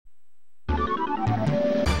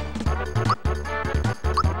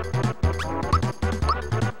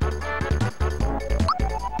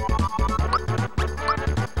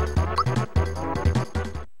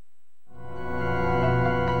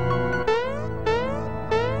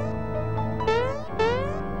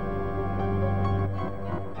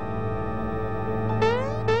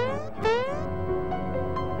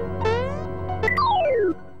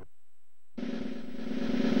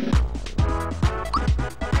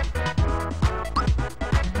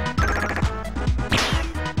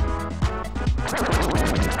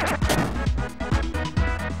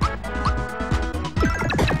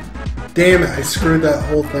Damn it, I screwed that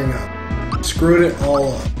whole thing up. Screwed it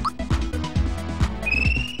all up.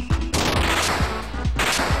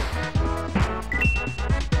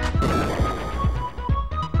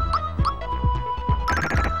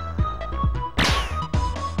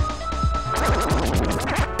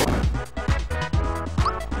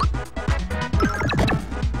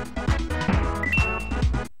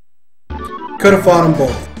 Could have fought them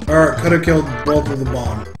both. Or could have killed both with the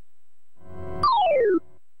bomb.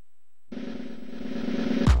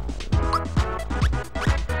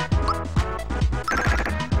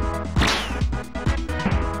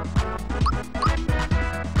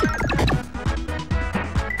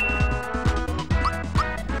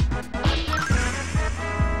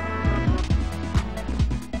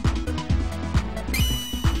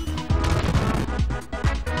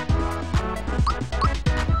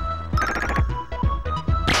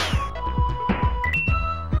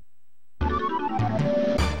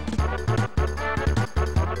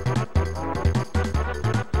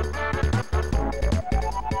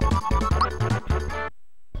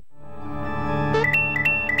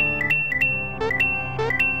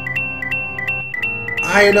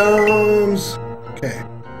 Items! Okay.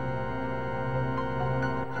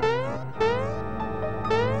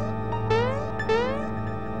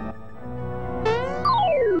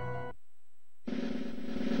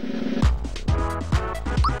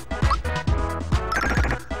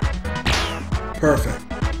 Perfect.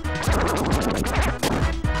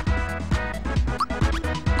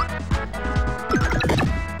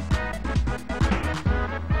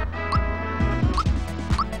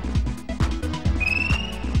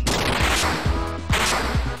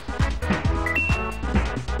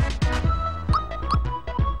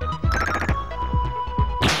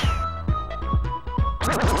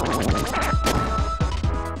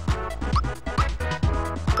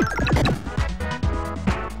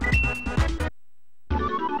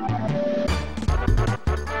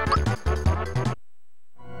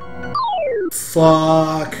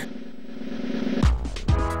 Fuck.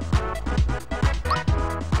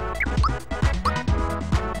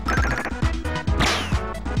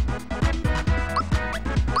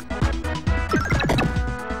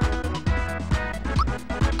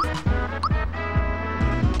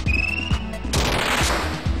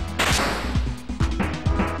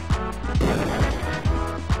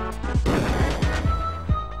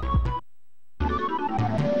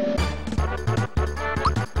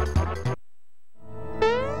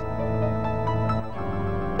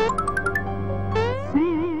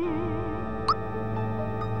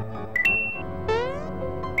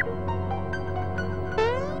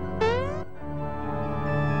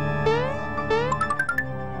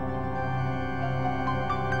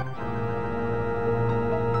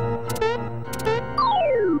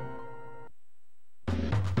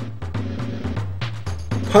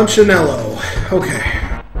 Punchinello. Okay.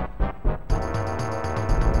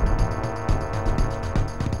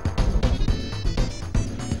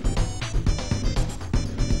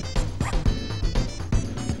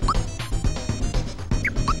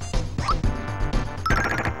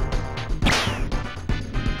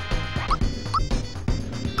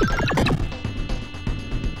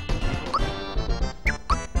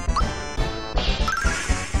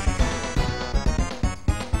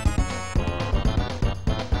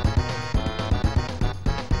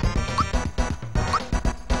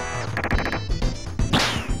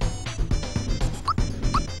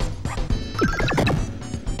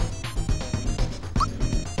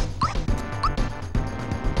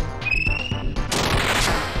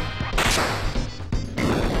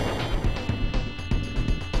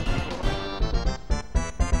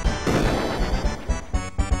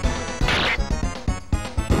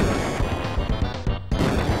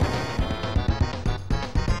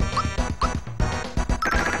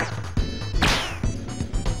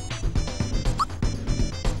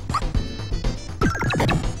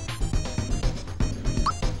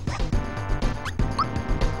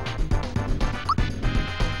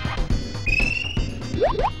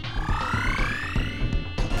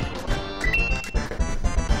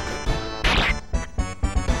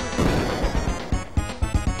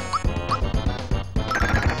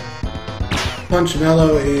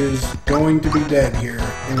 Punchinello is going to be dead here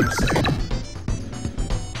in a second.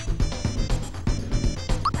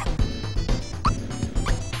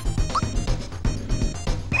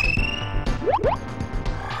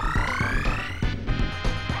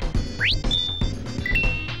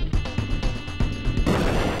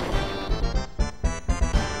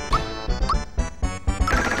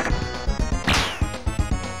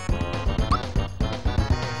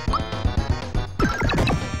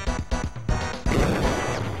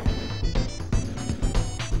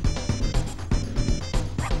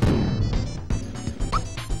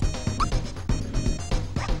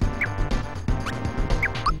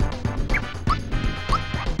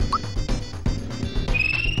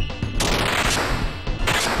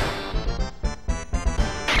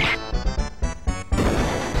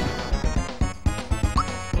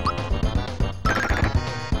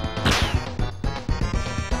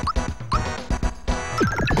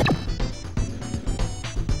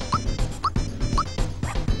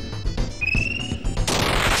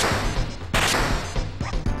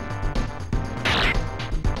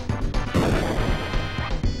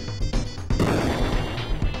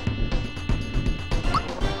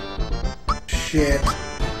 shit.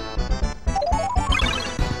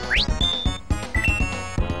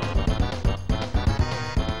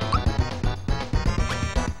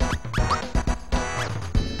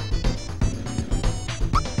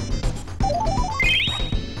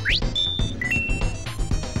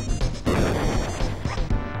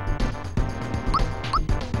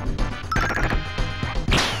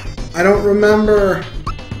 I don't remember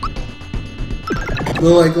the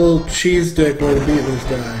little cheese dick way to beat this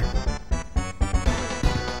guy.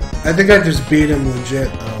 I think I just beat him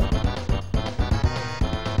legit though.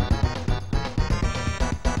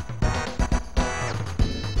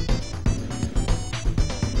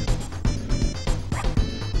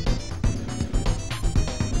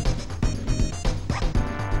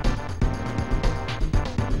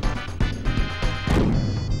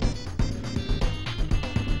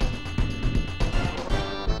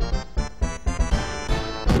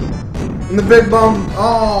 And the big bum,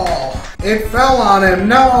 oh, it fell on him,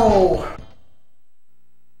 no!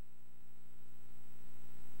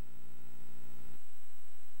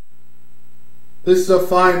 This is a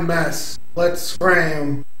fine mess. Let's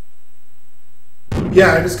scram.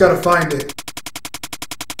 Yeah, I just gotta find it.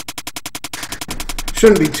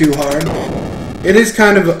 Shouldn't be too hard. It is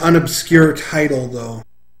kind of an obscure title, though.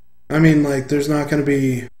 I mean, like, there's not gonna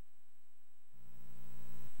be...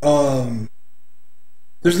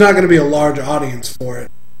 There's not going to be a large audience for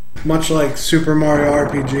it. Much like Super Mario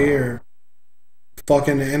RPG or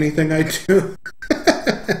fucking anything I do.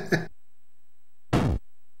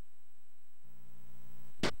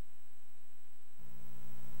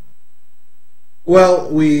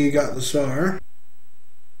 Well, we got the star.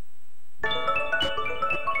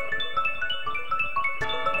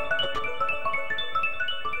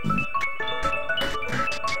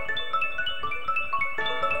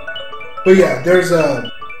 But yeah, there's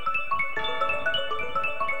a...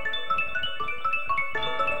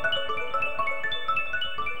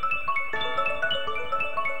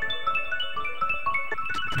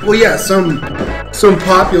 Well, yeah, some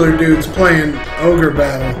popular dudes playing Ogre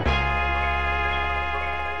Battle.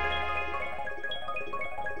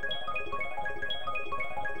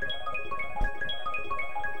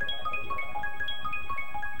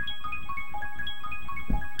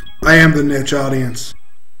 I am the niche audience.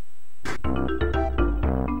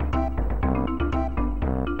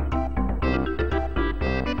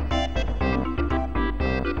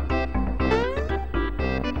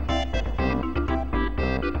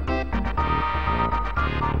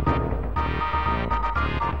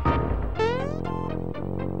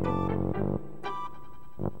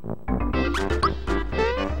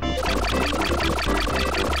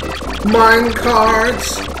 Mine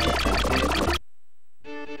cards.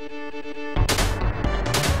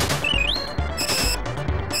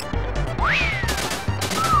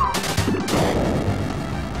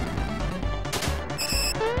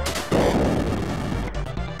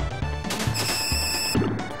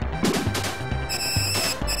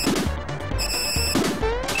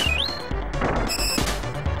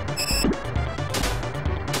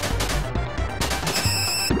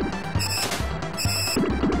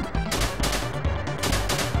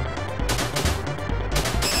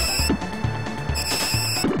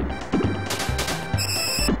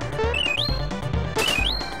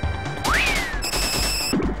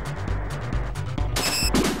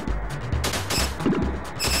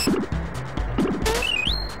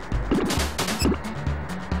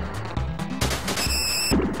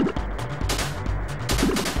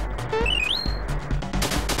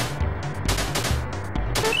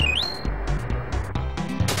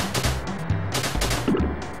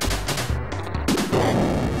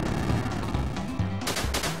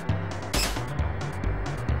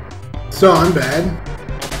 So I'm bad.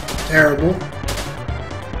 Terrible.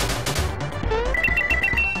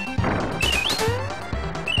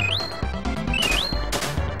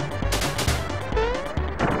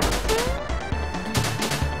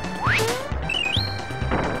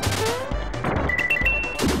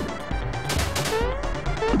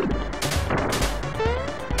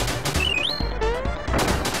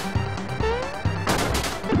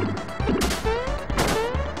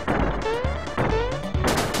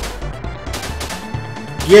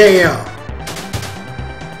 Yeah.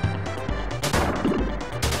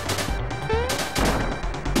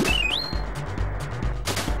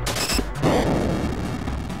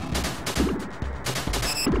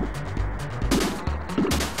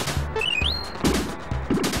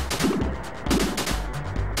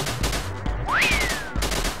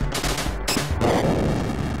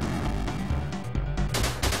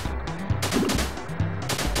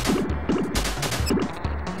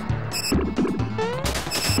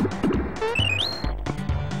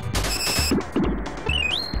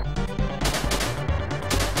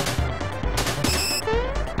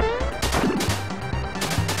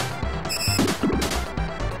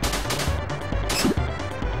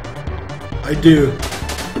 I do.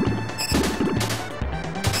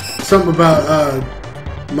 Something about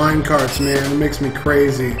minecarts, man, it makes me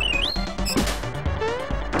crazy.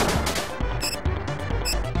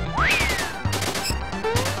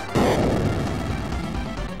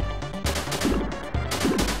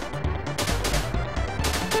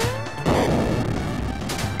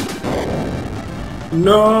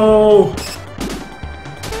 No!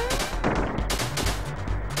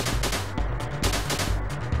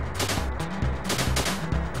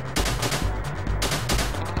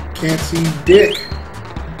 Can't see dick.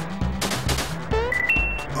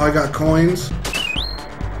 Oh, I got coins.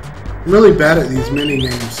 I'm really bad at these mini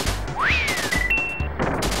names.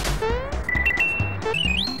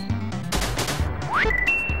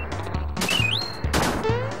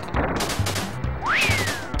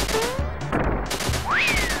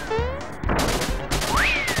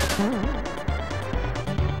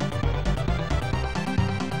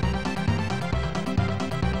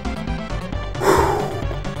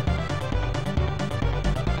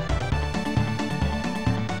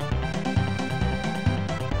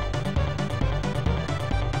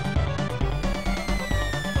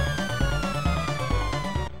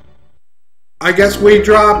 I guess we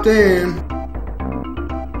dropped in.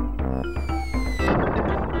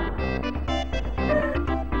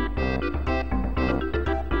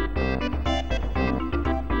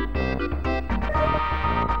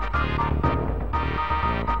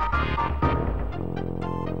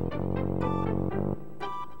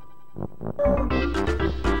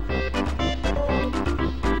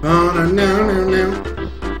 Oh, no, no, no, no.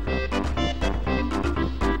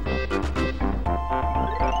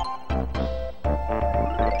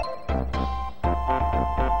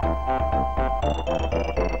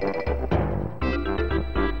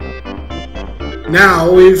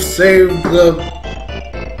 Now we've saved the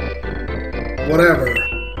whatever.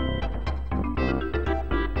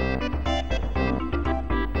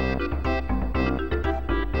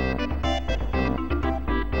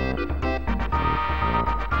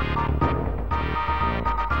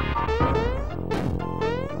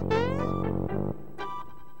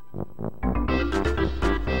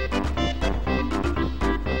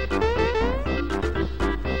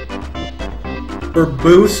 For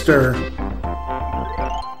booster.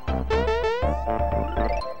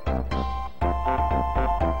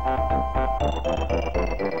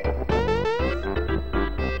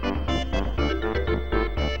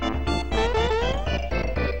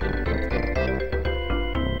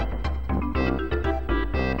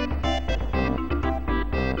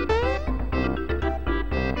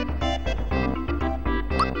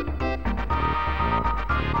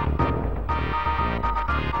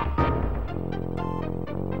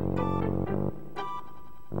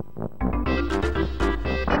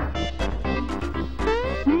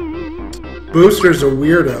 Booster's a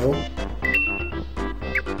weirdo.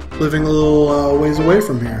 Living a little ways away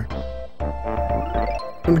from here.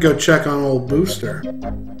 I'm gonna go check on old Booster.